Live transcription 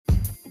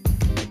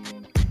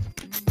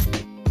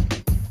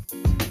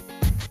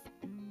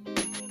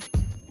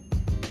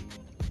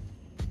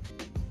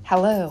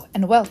Hello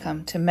and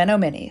welcome to Meno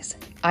Minis.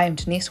 I am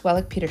Denise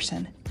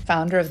Wellick-Peterson,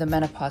 founder of the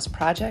Menopause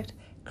Project,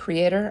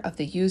 creator of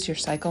the Use Your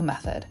Cycle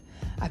method.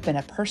 I've been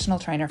a personal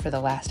trainer for the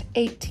last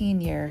 18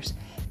 years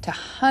to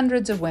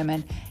hundreds of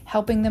women,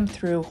 helping them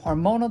through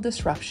hormonal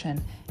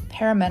disruption,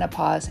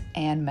 perimenopause,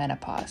 and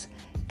menopause,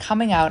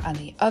 coming out on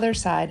the other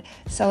side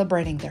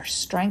celebrating their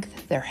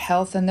strength, their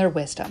health, and their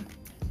wisdom,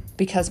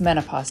 because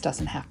menopause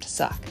doesn't have to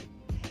suck.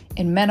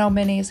 In Meno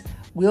Minis,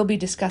 we'll be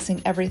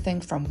discussing everything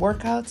from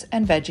workouts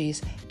and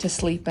veggies to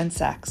sleep and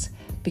sex,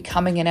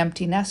 becoming an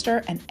empty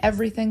nester, and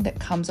everything that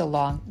comes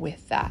along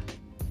with that.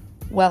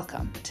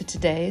 Welcome to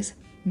today's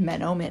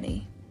Meno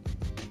Mini.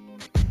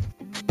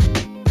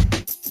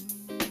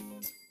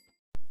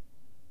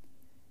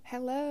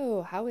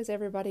 Hello, how is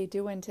everybody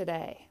doing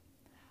today?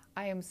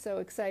 I am so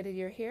excited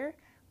you're here.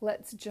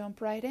 Let's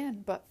jump right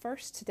in. But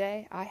first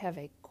today, I have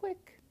a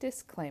quick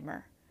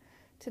disclaimer.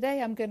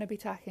 Today I'm going to be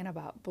talking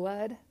about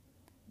blood,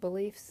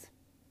 beliefs,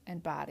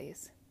 and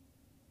bodies.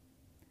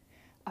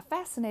 A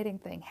fascinating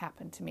thing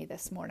happened to me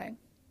this morning.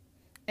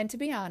 And to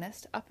be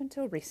honest, up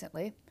until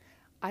recently,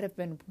 I'd have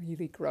been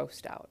really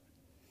grossed out.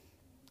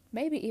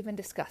 Maybe even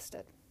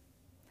disgusted.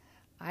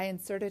 I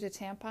inserted a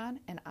tampon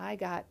and I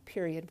got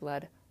period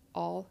blood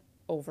all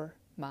over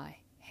my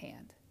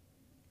hand.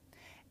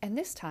 And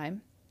this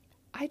time,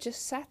 I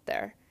just sat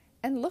there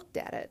and looked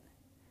at it,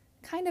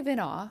 kind of in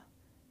awe,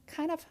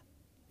 kind of,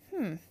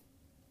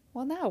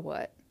 well, now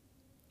what?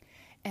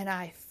 And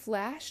I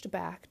flashed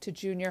back to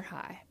junior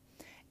high,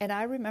 and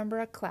I remember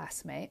a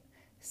classmate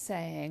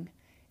saying,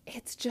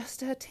 "It's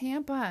just a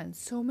tampon.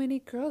 So many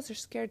girls are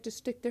scared to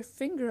stick their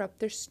finger up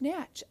their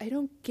snatch. I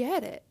don't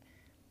get it."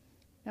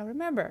 Now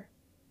remember,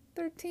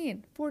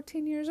 13,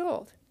 14 years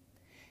old.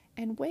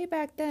 And way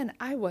back then,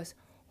 I was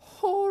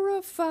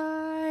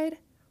horrified.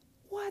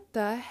 What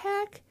the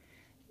heck?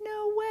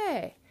 No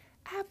way.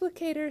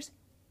 Applicators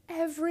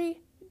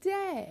every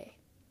day.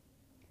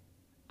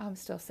 I'm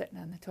still sitting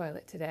on the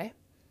toilet today.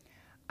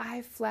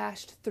 I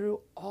flashed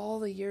through all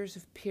the years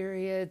of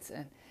periods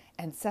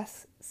and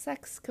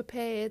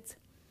sexcapades,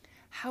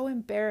 how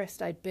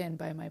embarrassed I'd been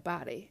by my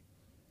body,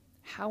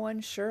 how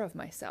unsure of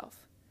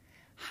myself,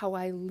 how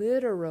I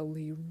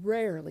literally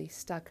rarely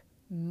stuck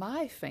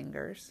my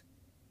fingers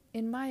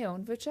in my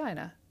own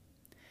vagina.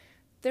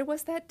 There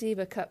was that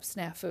Diva Cup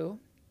snafu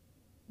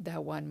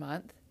that 1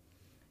 month.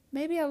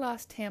 Maybe a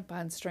lost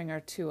tampon string or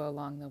two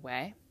along the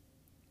way.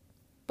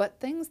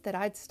 But things that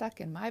I'd stuck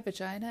in my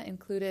vagina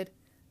included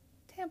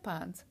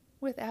tampons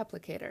with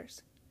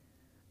applicators,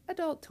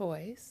 adult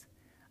toys,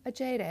 a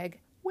jade egg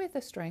with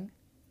a string,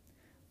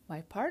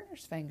 my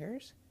partner's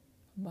fingers,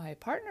 my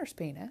partner's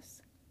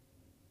penis,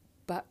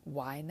 but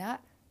why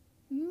not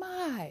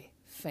my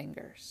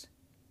fingers?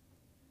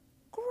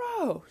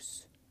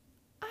 Gross!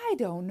 I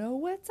don't know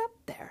what's up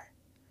there.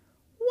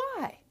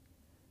 Why?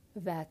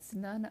 That's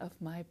none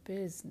of my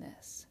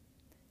business.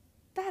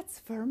 That's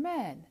for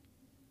men.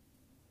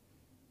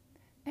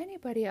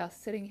 Anybody else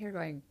sitting here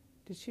going,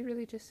 "Did she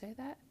really just say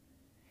that?"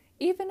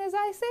 Even as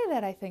I say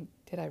that, I think,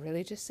 did I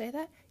really just say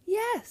that?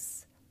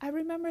 Yes, I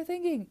remember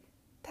thinking,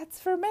 that's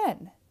for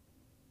men.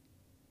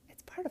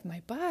 It's part of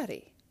my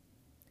body.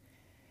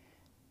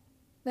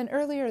 Then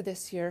earlier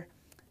this year,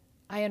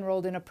 I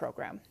enrolled in a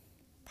program,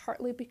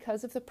 partly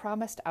because of the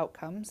promised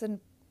outcomes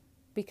and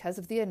because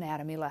of the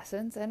anatomy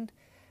lessons, and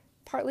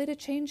partly to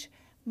change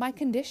my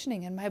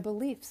conditioning and my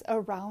beliefs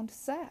around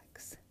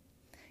sex.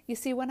 You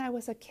see, when I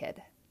was a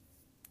kid,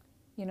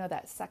 you know,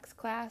 that sex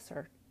class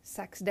or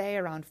sex day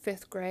around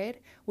 5th grade,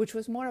 which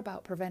was more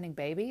about preventing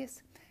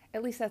babies.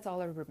 At least that's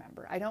all I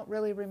remember. I don't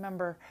really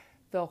remember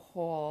the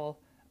whole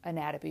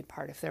anatomy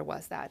part, if there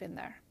was that in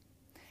there.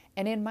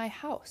 And in my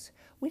house,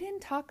 we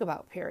didn't talk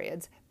about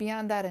periods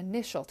beyond that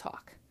initial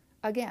talk.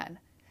 Again,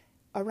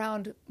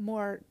 around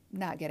more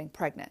not getting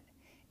pregnant.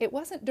 It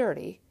wasn't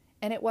dirty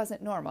and it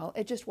wasn't normal.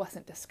 It just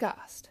wasn't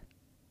discussed.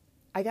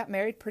 I got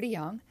married pretty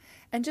young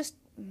and just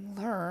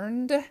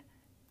learned,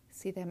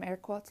 see them air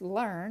quotes,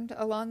 learned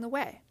along the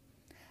way.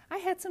 I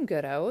had some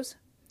good O's,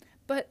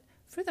 but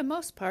for the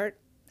most part,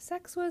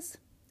 sex was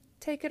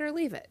take it or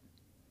leave it.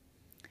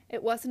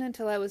 It wasn't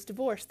until I was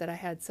divorced that I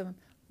had some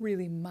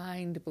really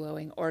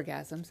mind-blowing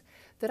orgasms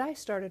that I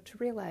started to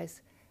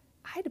realize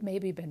I'd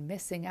maybe been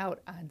missing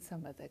out on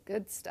some of the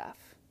good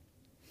stuff.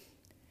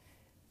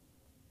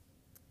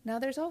 Now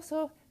there's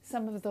also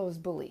some of those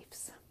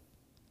beliefs,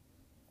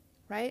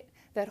 right?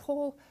 That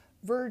whole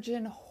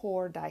virgin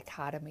whore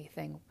dichotomy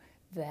thing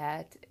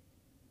that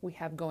we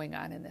have going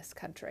on in this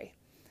country,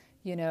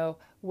 you know,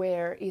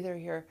 where either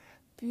you're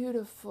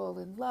beautiful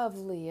and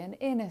lovely and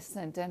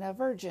innocent and a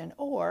virgin,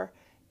 or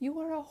you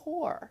are a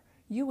whore.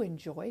 You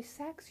enjoy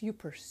sex, you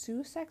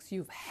pursue sex,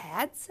 you've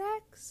had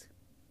sex.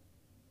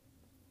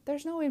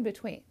 There's no in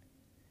between.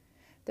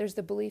 There's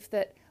the belief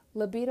that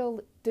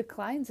libido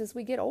declines as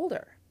we get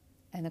older,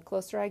 and the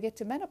closer I get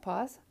to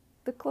menopause,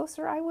 the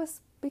closer I was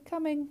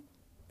becoming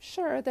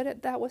sure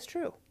that that was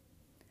true.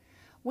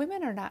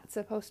 Women are not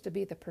supposed to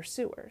be the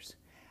pursuers.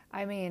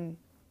 I mean,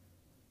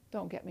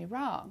 don't get me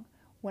wrong.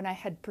 When I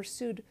had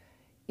pursued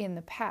In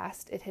the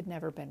past, it had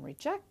never been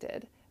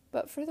rejected,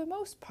 but for the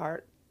most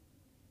part,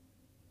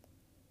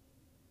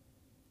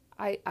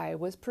 I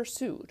was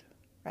pursued,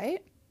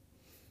 right?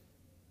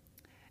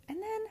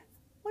 And then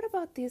what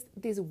about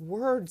these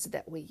words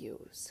that we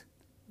use?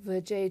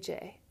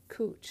 Vajayjay,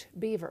 cooch,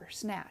 beaver,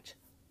 snatch.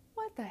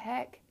 What the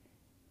heck?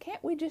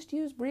 Can't we just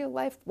use real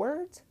life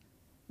words?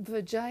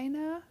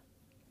 Vagina?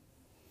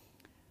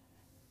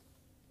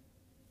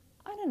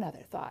 On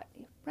another thought,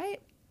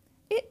 right?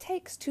 It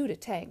takes two to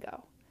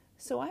tango.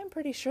 So I'm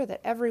pretty sure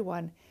that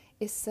everyone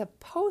is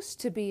supposed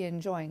to be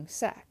enjoying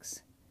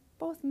sex,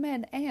 both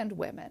men and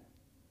women.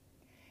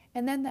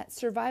 And then that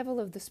survival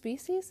of the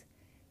species,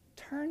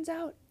 turns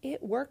out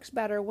it works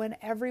better when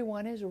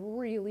everyone is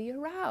really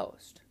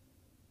aroused.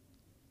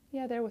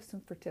 Yeah, there was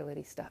some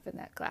fertility stuff in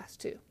that class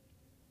too.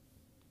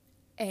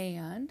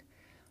 And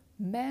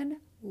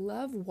men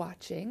love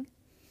watching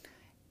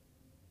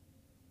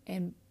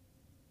and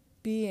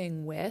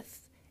being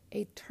with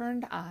a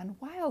turned on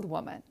wild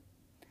woman.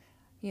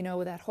 You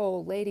know, that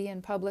whole lady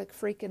in public,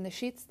 freak in the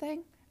sheets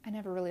thing? I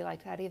never really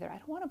liked that either. I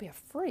don't want to be a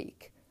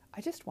freak. I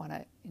just want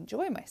to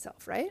enjoy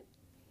myself, right?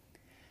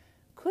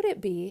 Could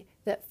it be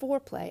that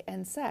foreplay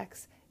and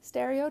sex,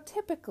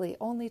 stereotypically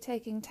only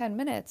taking 10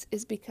 minutes,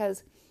 is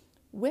because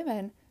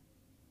women,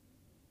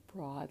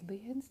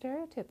 broadly and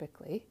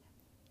stereotypically,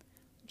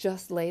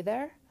 just lay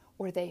there,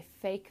 or they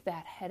fake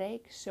that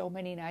headache so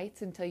many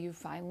nights until you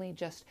finally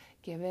just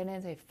give in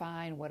and say,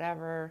 fine,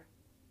 whatever,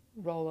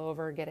 roll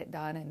over, get it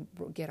done, and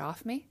get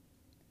off me?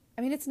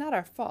 I mean, it's not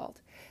our fault.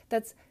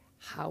 That's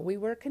how we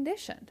were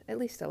conditioned, at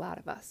least a lot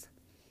of us.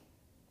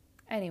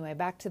 Anyway,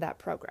 back to that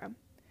program.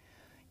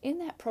 In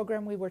that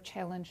program, we were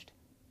challenged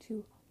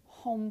to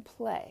home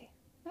play,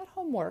 not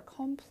homework,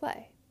 home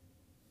play,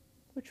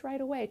 which right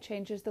away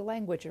changes the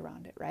language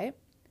around it, right?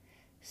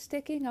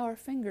 Sticking our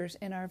fingers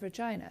in our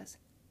vaginas,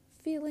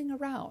 feeling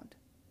around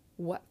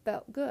what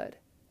felt good,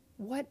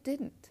 what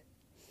didn't.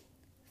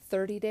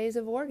 30 days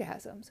of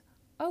orgasms,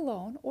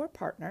 alone or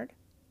partnered,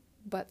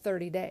 but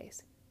 30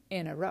 days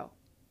in a row.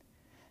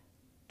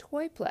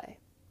 Toy play.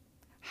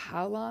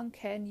 How long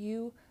can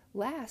you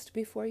last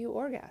before you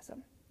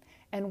orgasm?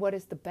 And what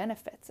is the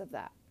benefits of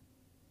that?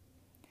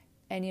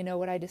 And you know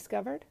what I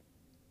discovered?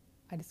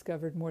 I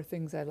discovered more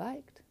things I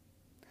liked.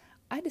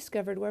 I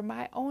discovered where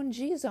my own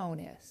G-zone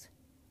is.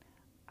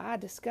 I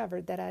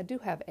discovered that I do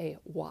have a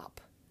WAP.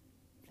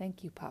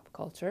 Thank you, pop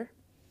culture.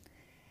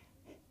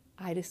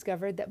 I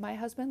discovered that my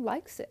husband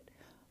likes it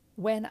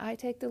when I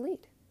take the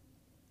lead,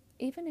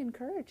 even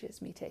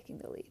encourages me taking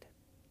the lead.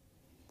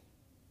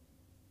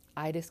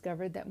 I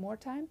discovered that more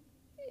time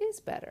is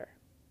better.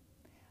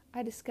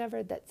 I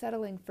discovered that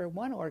settling for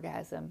one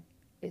orgasm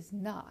is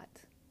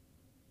not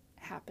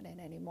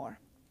happening anymore.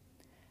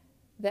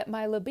 That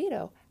my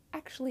libido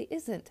actually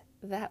isn't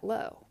that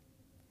low.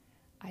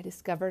 I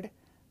discovered,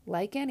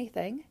 like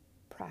anything,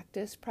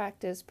 practice,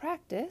 practice,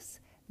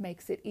 practice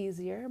makes it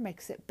easier,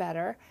 makes it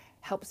better,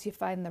 helps you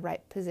find the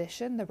right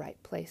position, the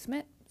right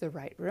placement, the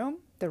right room,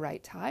 the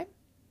right time.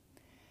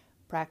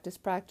 Practice,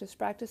 practice,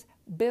 practice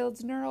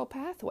builds neural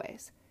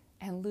pathways,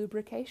 and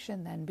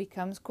lubrication then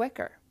becomes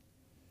quicker.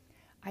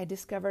 I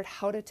discovered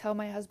how to tell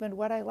my husband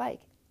what I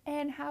like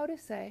and how to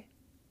say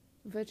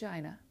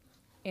vagina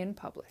in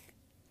public.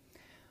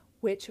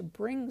 Which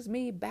brings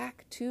me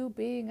back to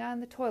being on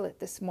the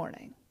toilet this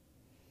morning.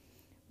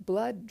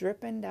 Blood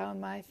dripping down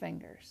my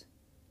fingers.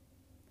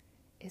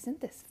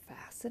 Isn't this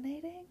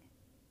fascinating?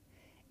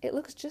 It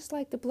looks just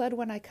like the blood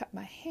when I cut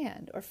my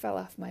hand or fell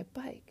off my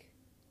bike.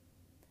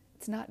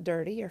 It's not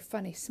dirty or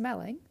funny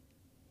smelling.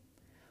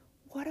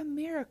 What a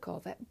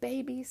miracle that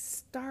babies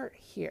start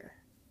here.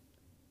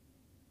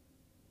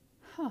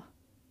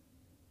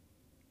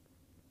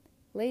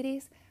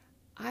 Ladies,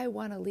 I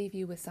want to leave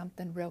you with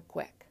something real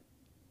quick.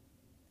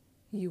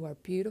 You are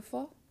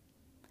beautiful.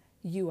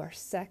 You are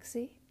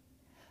sexy.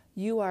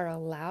 You are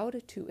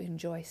allowed to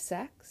enjoy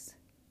sex.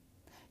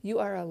 You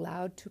are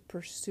allowed to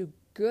pursue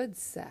good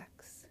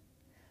sex.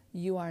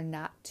 You are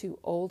not too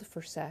old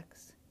for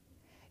sex.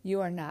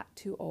 You are not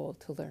too old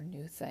to learn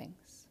new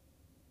things.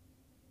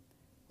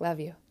 Love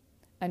you.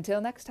 Until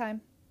next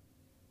time.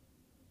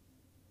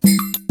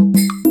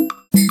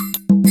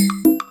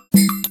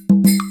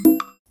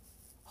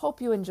 Hope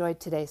you enjoyed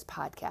today's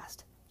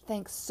podcast.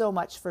 Thanks so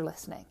much for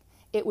listening.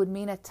 It would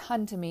mean a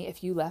ton to me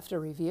if you left a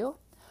review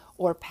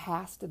or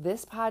passed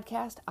this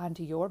podcast on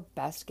to your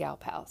best gal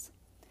pals.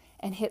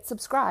 And hit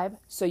subscribe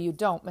so you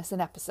don't miss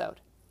an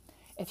episode.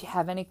 If you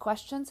have any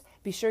questions,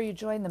 be sure you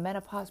join the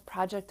Menopause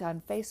Project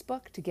on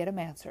Facebook to get them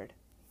answered.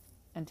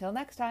 Until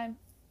next time.